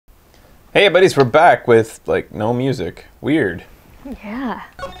Hey buddies, we're back with, like, no music. Weird. Yeah.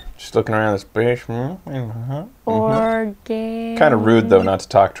 Just looking around this basement. Organ. Kind of rude, though, not to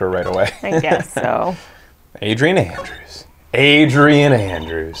talk to her right away. I guess so. Adrian Andrews. Adrian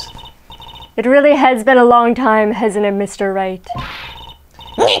Andrews. It really has been a long time, hasn't it, Mr. Wright?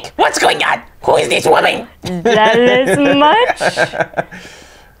 Nick, what's going on? Who is this woman? That is much?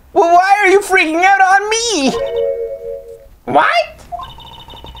 Well, why are you freaking out on me? What?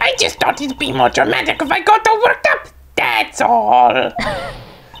 I just thought it'd be more dramatic if I got all worked up. That's all.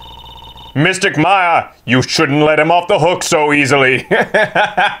 Mystic Maya, you shouldn't let him off the hook so easily.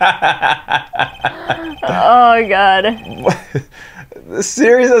 Oh, God. The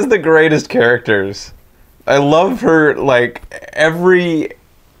series has the greatest characters. I love her, like, every...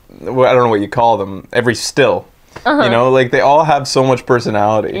 Well, I don't know what you call them. Every still. You know, like, they all have so much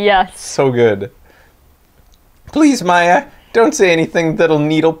personality. Yes. So good. Please, Maya, don't say anything that'll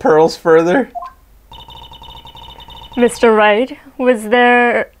needle pearls further. Mr. Wright was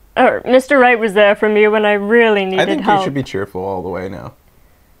there... Mr. Wright was there for me when I really needed help. I think you should be cheerful all the way now.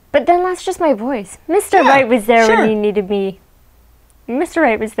 But then that's just my voice. Mr. Wright was there when he needed me. Mr.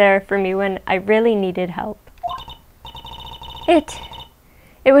 Wright was there for me when I really needed help. It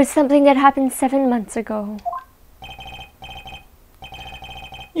was something that happened 7 months ago.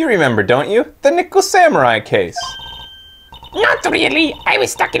 You remember, don't you? The Nickel Samurai case. Not really. I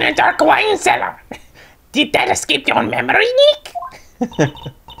was stuck in a dark wine cellar. Did that escape your memory, Nick?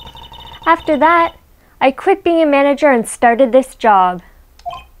 After that, I quit being a manager and started this job.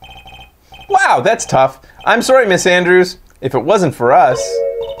 Wow, that's tough. I'm sorry, Miss Andrews. If it wasn't for us...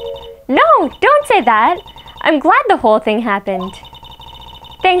 No, don't say that. I'm glad the whole thing happened.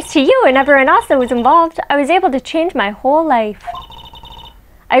 Thanks to you and everyone else that was involved, I was able to change my whole life.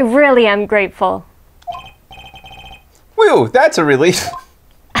 I really am grateful. Whew, that's a relief.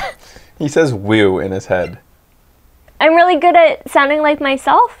 He says whew in his head. I'm really good at sounding like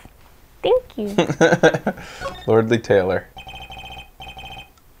myself. Thank you. Lordly Taylor.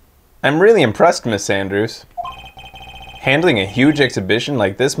 I'm really impressed, Miss Andrews. Handling a huge exhibition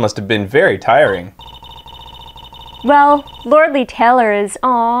like this must have been very tiring. Well, Lordly Taylor is...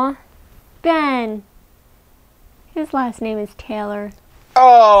 Aw. Ben. His last name is Taylor.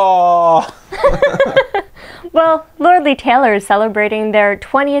 Oh. Well, Lordly Taylor is celebrating their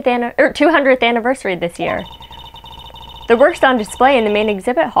 200th anniversary this year. The works on display in the main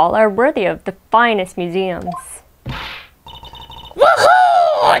exhibit hall are worthy of the finest museums.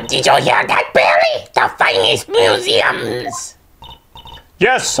 Woohoo! Did you hear that, Barry? The finest museums.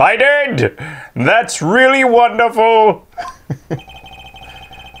 Yes, I did. That's really wonderful.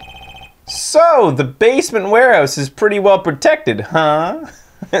 So, the basement warehouse is pretty well protected, huh?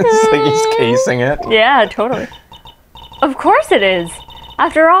 It's like he's casing it. Yeah, totally. Of course it is.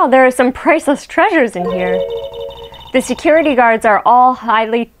 After all, there are some priceless treasures in here. The security guards are all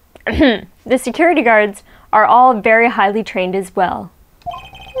very highly trained as well.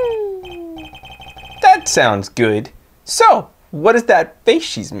 That sounds good. So, what is that face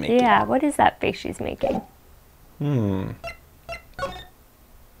she's making? Yeah, what is that face she's making?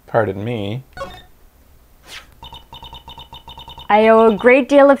 Pardon me. I owe a great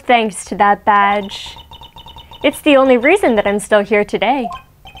deal of thanks to that badge. It's the only reason that I'm still here today.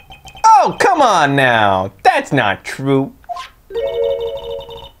 Oh, come on now. That's not true.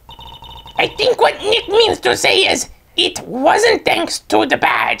 I think what Nick means to say is, it wasn't thanks to the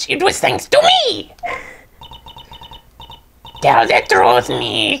badge, it was thanks to me! Tell the truth,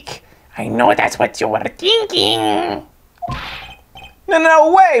 Nick. I know that's what you were thinking.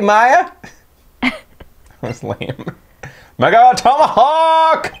 No way, Maya. That was lame. Mega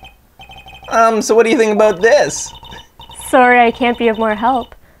Tomahawk! So what do you think about this? Sorry I can't be of more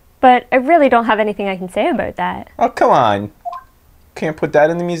help, but I really don't have anything I can say about that. Oh, come on. Can't put that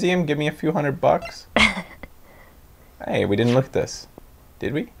in the museum? Give me a few $100. Hey, we didn't look at this.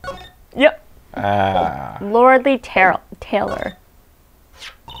 Did we? Yep. Ah. Lordly Taylor.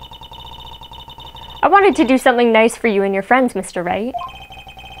 I wanted to do something nice for you and your friends, Mr. Wright.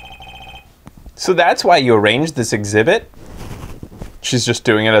 So that's why you arranged this exhibit? She's just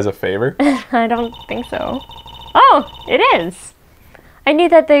doing it as a favor? I don't think so. Oh, it is. I knew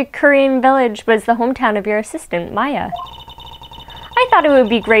that the Korean village was the hometown of your assistant, Maya. I thought it would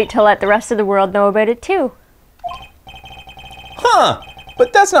be great to let the rest of the world know about it too. Huh,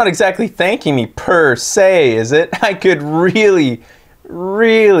 but that's not exactly thanking me per se, is it? I could really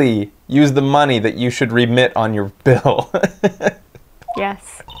use the money that you should remit on your bill.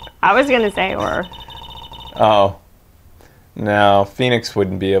 Yes, I was gonna say or. Oh. No, Phoenix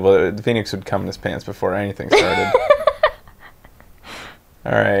wouldn't be able to. Phoenix would come in his pants before anything started.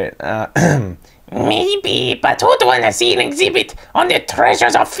 All right. Maybe, but who'd want to see an exhibit on the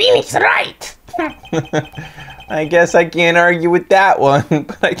treasures of Phoenix Wright? I guess I can't argue with that one,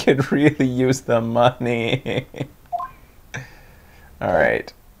 but I could really use the money. All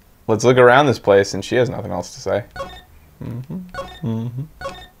right. Let's look around this place, and she has nothing else to say.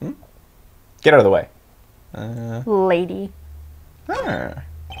 Get out of the way. Lady.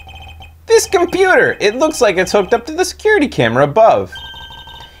 This computer! It looks like it's hooked up to the security camera above.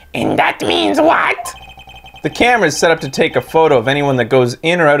 And that means what? The camera is set up to take a photo of anyone that goes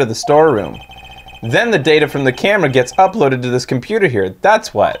in or out of the storeroom. Then the data from the camera gets uploaded to this computer here.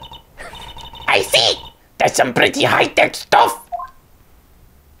 That's what. I see. That's some pretty high-tech stuff.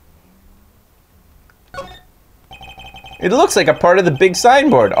 It looks like a part of the big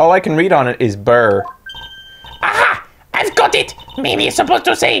signboard. All I can read on it is burr. Aha! I've got it. Maybe it's supposed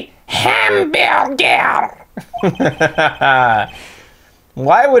to say hamburger.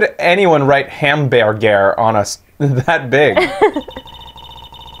 Why would anyone write hamburger on us that big?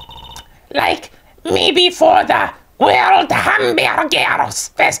 Like, maybe for the World Hamburgers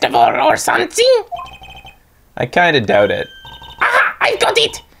Festival or something? I kind of doubt it. Aha! I've got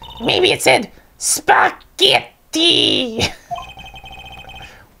it. Maybe it said spaghetti.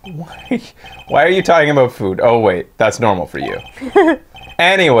 Why are you talking about food? Oh, wait. That's normal for you.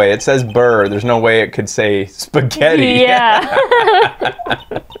 Anyway, it says burr. There's no way it could say spaghetti. Yeah.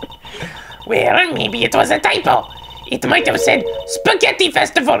 Well, maybe it was a typo. It might have said Spaghetti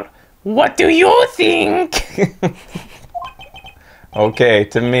Festival. What do you think? Okay,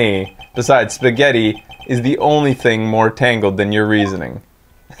 to me, besides spaghetti, is the only thing more tangled than your reasoning.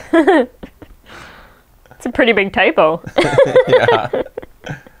 It's a pretty big typo. Yeah.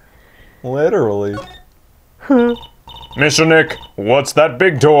 Literally. Mr. Nick, what's that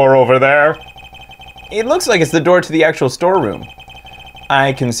big door over there? It looks like it's the door to the actual storeroom.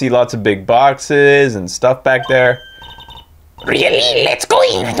 I can see lots of big boxes and stuff back there. Really? Let's go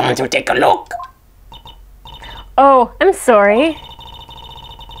in. I want to take a look. Oh, I'm sorry.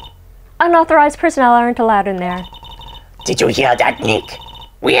 Unauthorized personnel aren't allowed in there. Did you hear that, Nick?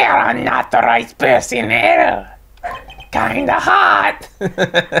 We're unauthorized personnel. Kinda hot.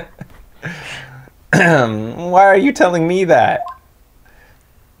 Why are you telling me that?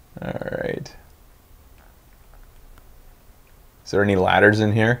 Alright. Is there any ladders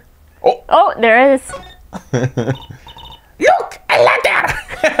in here? Oh, there is. Look, a ladder.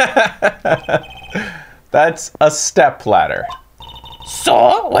 That's a step ladder.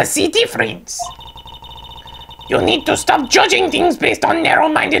 So, what's the difference? You need to stop judging things based on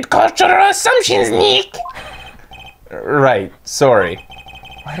narrow-minded cultural assumptions, Nick. Right, sorry.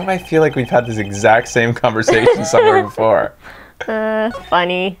 Why do I feel like we've had this exact same conversation somewhere before?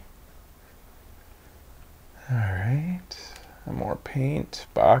 Funny. Alright. More paint,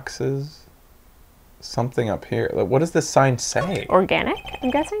 boxes. Something up here. What does this sign say? Organic, I'm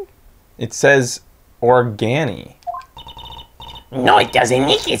guessing? It says organi. No, it doesn't,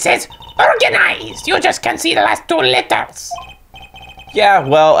 Nick. It says organized. You just can't see the last two letters. Yeah,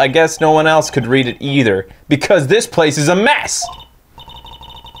 well, I guess no one else could read it either, because this place is a mess.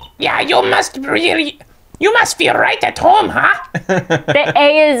 Yeah, you must feel right at home, huh? The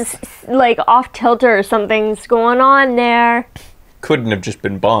A is like off kilter or something's going on there. Couldn't have just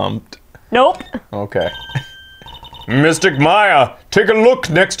been bumped. Nope. Okay. Mystic Maya, take a look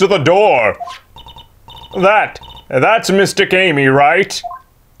next to the door. That's Mystic Amy, right?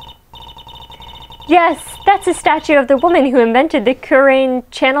 Yes, that's a statue of the woman who invented the Kurain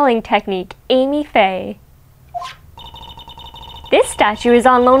channeling technique, Amy Faye. This statue is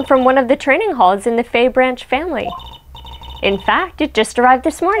on loan from one of the training halls in the Faye branch family. In fact, it just arrived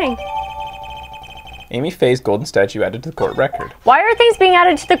this morning. Amy Faye's golden statue added to the court record. Why are things being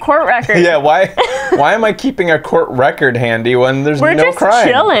added to the court record? Yeah, why am I keeping a court record handy when there's We're no just crime?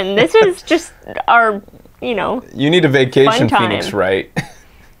 chilling. This is just our, you know. You need a vacation, Fun time. Phoenix Wright.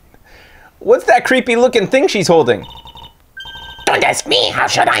 What's that creepy looking thing she's holding? Don't ask me. How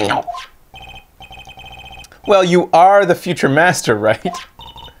should I know? Well, you are the future master, right?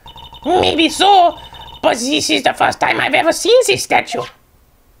 Maybe so, but this is the first time I've ever seen this statue.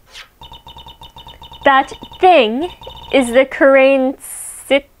 That thing is the Kurain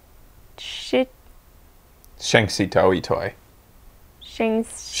Shengsito Itoi. Shangs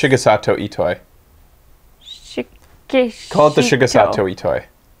Shigesato Itoi. Shikishito. Call it the Shigesato Itoi.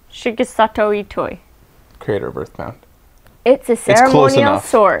 Shigesato Itoi. Creator of Earthbound. It's a close ceremonial enough.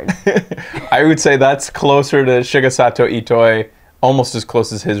 sword. I would say that's closer to Shigesato Itoi, almost as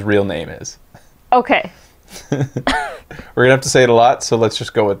close as his real name is. Okay. We're gonna have to say it a lot, so let's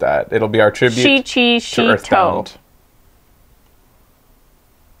just go with that. It'll be our tribute to Shito. Earthbound.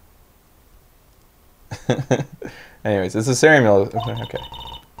 Anyways, it's a cereal. Okay.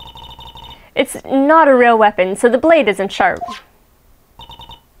 It's not a real weapon, so the blade isn't sharp.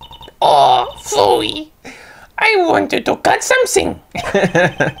 Oh, phooey. I wanted to cut something.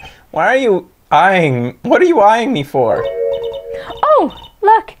 Why are you eyeing? What are you eyeing me for? Oh,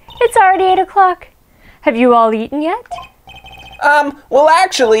 look, it's already 8 o'clock. Have you all eaten yet? Well,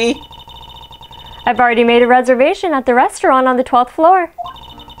 actually, I've already made a reservation at the restaurant on the 12th floor.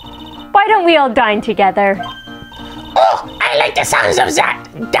 Why don't we all dine together? Oh, I like the sounds of that.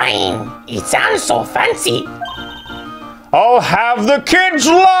 Dine. It sounds so fancy. I'll have the kids'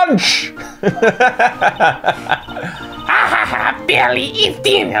 lunch! Ha ha ha, barely eat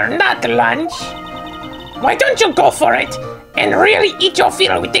dinner, not lunch. Why don't you go for it and really eat your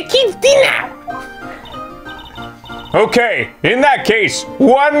fill with the kids' dinner? Okay, in that case,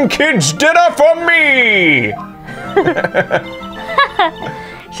 one kid's dinner for me!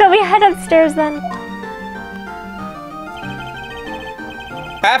 Shall we head upstairs then?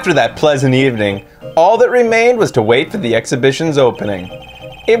 after that pleasant evening, all that remained was to wait for the exhibition's opening.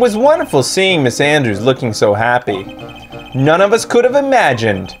 It was wonderful seeing Miss Andrews looking so happy. None of us could have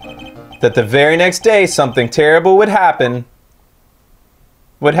imagined that the very next day something terrible would happen.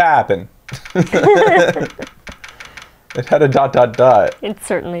 It had a ... It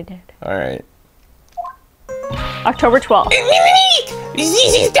certainly did. All right. October 12th. This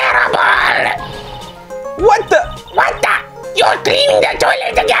is terrible! What the? What the? You're cleaning the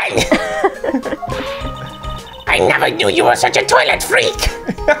toilet again! I never knew you were such a toilet freak!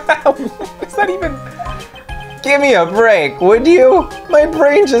 Is that even... Give me a break, would you? My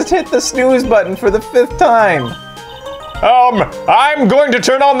brain just hit the snooze button for the 5th time. I'm going to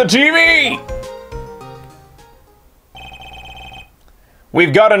turn on the TV!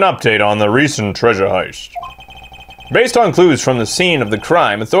 We've got an update on the recent treasure heist. Based on clues from the scene of the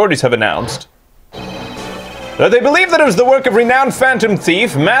crime, authorities have announced that they believe that it was the work of renowned phantom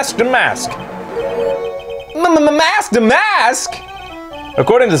thief, Masked Mask. Masked Mask?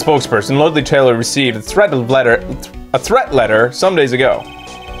 According to the spokesperson, Lordly Taylor received a threat letter some days ago.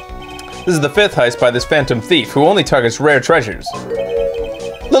 This is the 5th heist by this phantom thief, who only targets rare treasures.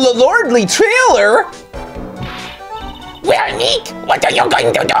 Lordly Taylor? Well, Nick, what are you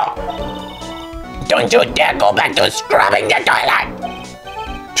going to do? Don't you dare go back to scrubbing the toilet!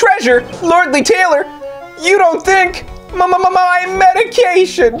 Treasure? Lordly Taylor? You don't think? My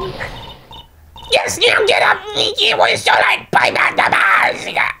medication! Yes, now get up, Nicky, we're so like pipe at the bars!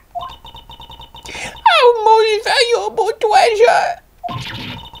 Our most valuable treasure!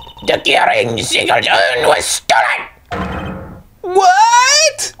 The Karen Seagull's urn was stolen!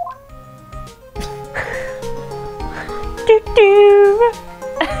 What? Doo-doo.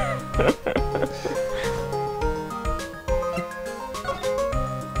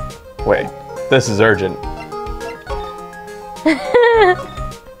 Wait, this is urgent.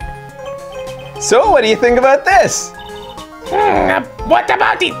 So, what do you think about this? What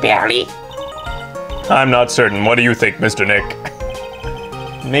about it, Barry? I'm not certain. What do you think, Mr. Nick?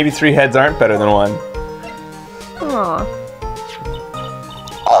 Maybe 3 heads aren't better than 1. Aw.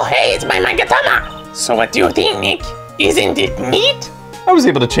 Oh, hey, it's my Magatama! So what do you think, Nick? Isn't it neat? I was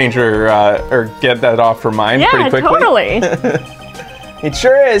able to change her, or get that off her mind pretty quickly. Totally. It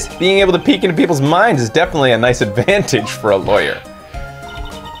sure is. Being able to peek into people's minds is definitely a nice advantage for a lawyer.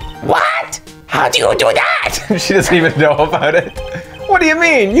 What? How do you do that? She doesn't even know about it. What do you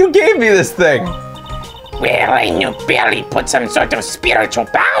mean? You gave me this thing. Well, I knew Barry put some sort of spiritual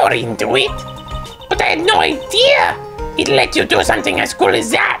power into it. But I had no idea it let you do something as cool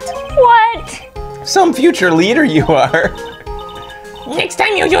as that. What? Some future leader you are. Next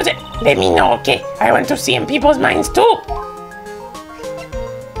time you use it, let me know, okay? I want to see in people's minds too.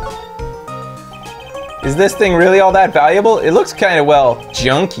 Is this thing really all that valuable? It looks kind of, well,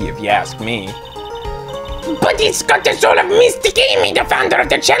 junky if you ask me. But it's got the soul of Mystic Amy, the founder of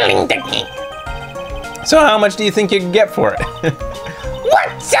the channeling technique. So how much do you think you can get for it?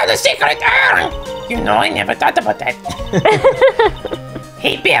 What's the secret urn? You know, I never thought about that.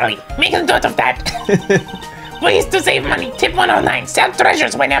 Hey, Barry, make a note of that. Ways to save money. Tip 109. Sell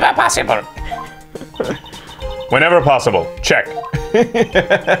treasures whenever possible. Whenever possible. Check.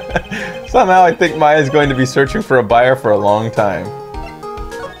 Somehow I think Maya's going to be searching for a buyer for a long time.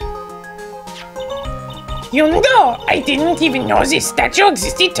 You know, I didn't even know this statue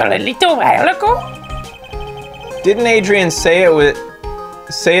existed till a little while ago. Didn't Adrian say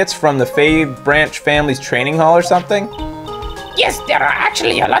it's from the Fae Branch family's training hall or something? Yes, there are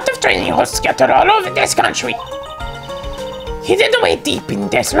actually a lot of training halls scattered all over this country. Hidden away deep in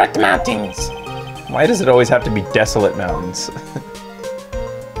desolate mountains. Why does it always have to be desolate mountains?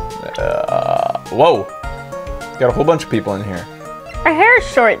 Whoa. Got a whole bunch of people in here. Her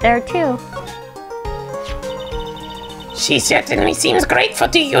hair's short there, too. She certainly seems grateful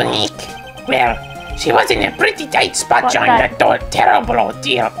to you, Nick. Well, she was in a pretty tight spot What's during that? that terrible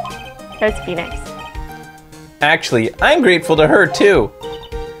ordeal. There's Phoenix. Actually, I'm grateful to her too.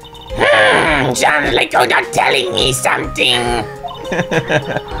 Sounds like you're not telling me something.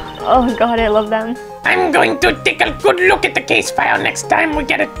 Oh god, I love them. I'm going to take a good look at the case file next time I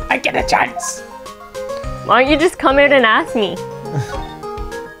get a chance. Why don't you just come out and ask me?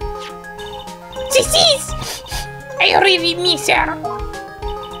 Sissies! I really miss her.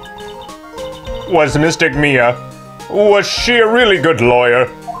 Was Mystic Mia? Was she a really good lawyer?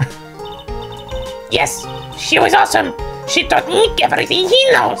 Yes, she was awesome. She taught Nick everything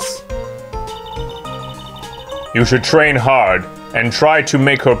he knows. You should train hard and try to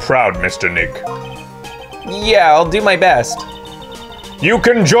make her proud, Mr. Nick. Yeah, I'll do my best. You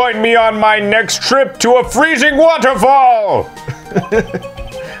can join me on my next trip to a freezing waterfall!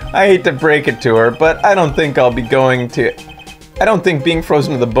 I hate to break it to her, but I don't think I'll be going to... I don't think being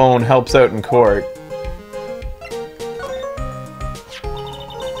frozen to the bone helps out in court.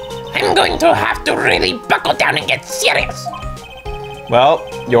 I'm going to have to really buckle down and get serious. Well,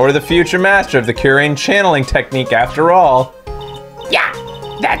 you're the future master of the Curian channeling technique after all. Yeah,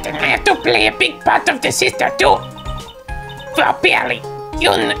 that and I have to play a big part of the sister too. Well, barely.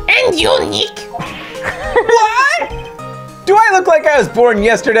 You and you, Nick. What? Do I look like I was born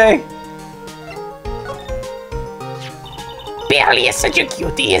yesterday? Barely is such a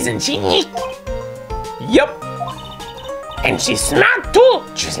cutie, isn't she, Nick? Yep. And she's smart too,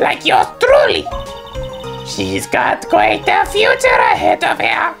 just like yours truly. She's got quite a future ahead of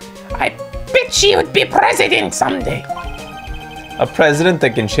her. I bet she would be president someday. A president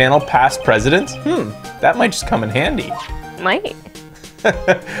that can channel past presidents? That might just come in handy. Might.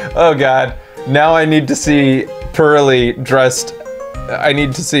 Oh god, now I need to see Pearly dressed. I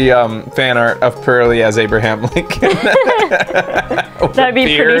need to see fan art of Pearly as Abraham Lincoln. That'd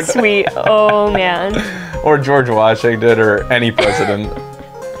be pretty sweet. Oh man. Or George Washington or any president.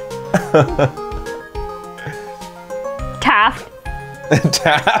 Taft.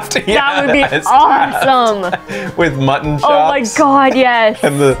 Taft, yeah. That would be it's awesome. Taft. With mutton chops. Oh my god, yes.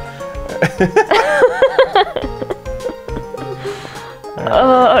 And the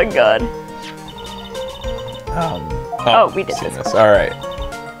Oh god. oh, we did seen this. All right.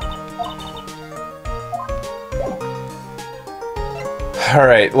 All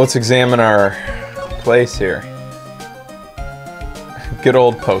right, let's examine our place here. Good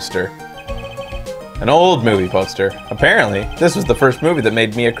old poster. An old movie poster. Apparently, this was the first movie that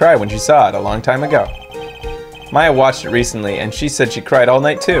made Mia cry when she saw it a long time ago. Maya watched it recently, and she said she cried all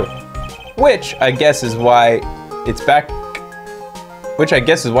night too. Which I guess is why it's back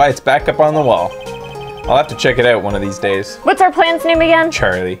up on the wall. I'll have to check it out one of these days. What's our plant's name again?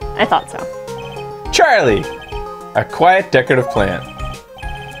 Charlie. I thought so. Charlie! A quiet, decorative plant.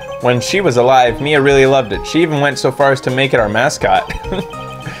 When she was alive, Mia really loved it. She even went so far as to make it our mascot.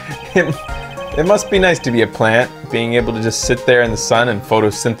 It must be nice to be a plant, being able to just sit there in the sun and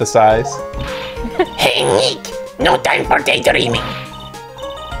photosynthesize. Hey, Nick, no time for daydreaming.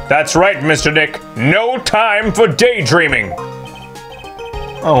 That's right, Mr. Nick. No time for daydreaming.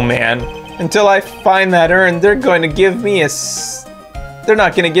 Oh man, until I find that urn, they're not going to give me a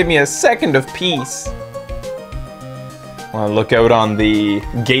second of peace. Want to look out on the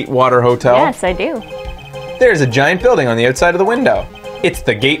Gatewater Hotel? Yes, I do. There's a giant building on the outside of the window. It's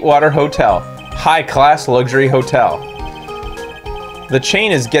the Gatewater Hotel, high-class luxury hotel. The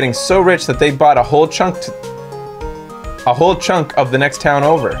chain is getting so rich that they bought a whole chunk of the next town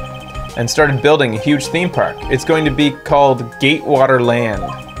over and started building a huge theme park. It's going to be called Gatewater Land.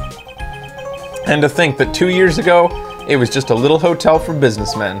 And to think that 2 years ago, it was just a little hotel for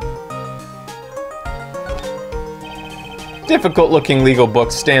businessmen. Difficult-looking legal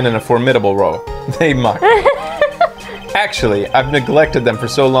books stand in a formidable row. They mock me. Actually, I've neglected them for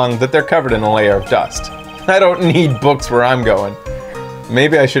so long that they're covered in a layer of dust. I don't need books where I'm going.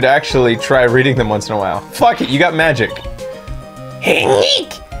 Maybe I should actually try reading them once in a while. Fuck it, you got magic. Hey,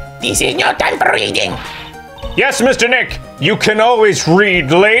 Nick, this is no time for reading. Yes, Mr. Nick, you can always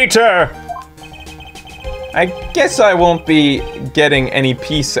read later. I guess I won't be getting any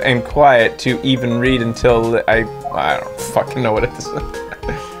peace and quiet to even read until I don't fucking know what it is.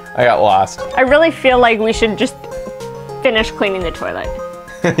 I got lost. I really feel like we should just finish cleaning the toilet.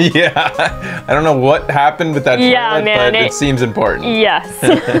 Yeah, I don't know what happened with that toilet, man, but it seems important. Yes.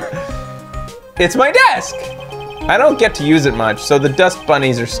 It's my desk! I don't get to use it much, so the dust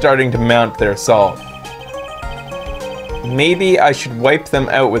bunnies are starting to mount their assault. Maybe I should wipe them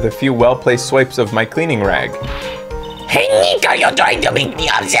out with a few well-placed swipes of my cleaning rag. Hey, Nico, you're trying to make me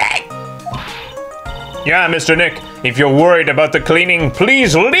upset. Yeah, Mr. Nick, if you're worried about the cleaning,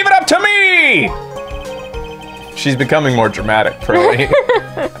 please leave it up to me! She's becoming more dramatic, Pearly.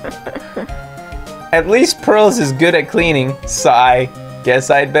 At least Pearls is good at cleaning. Sigh. Guess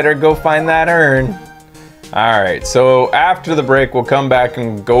I'd better go find that urn. Alright, so after the break, we'll come back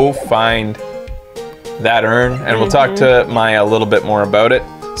and go find that urn, and we'll talk to Maya a little bit more about it.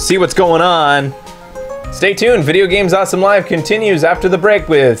 See what's going on. Stay tuned, Video Games Awesome Live continues after the break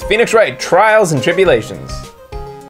with Phoenix Wright, Trials and Tribulations.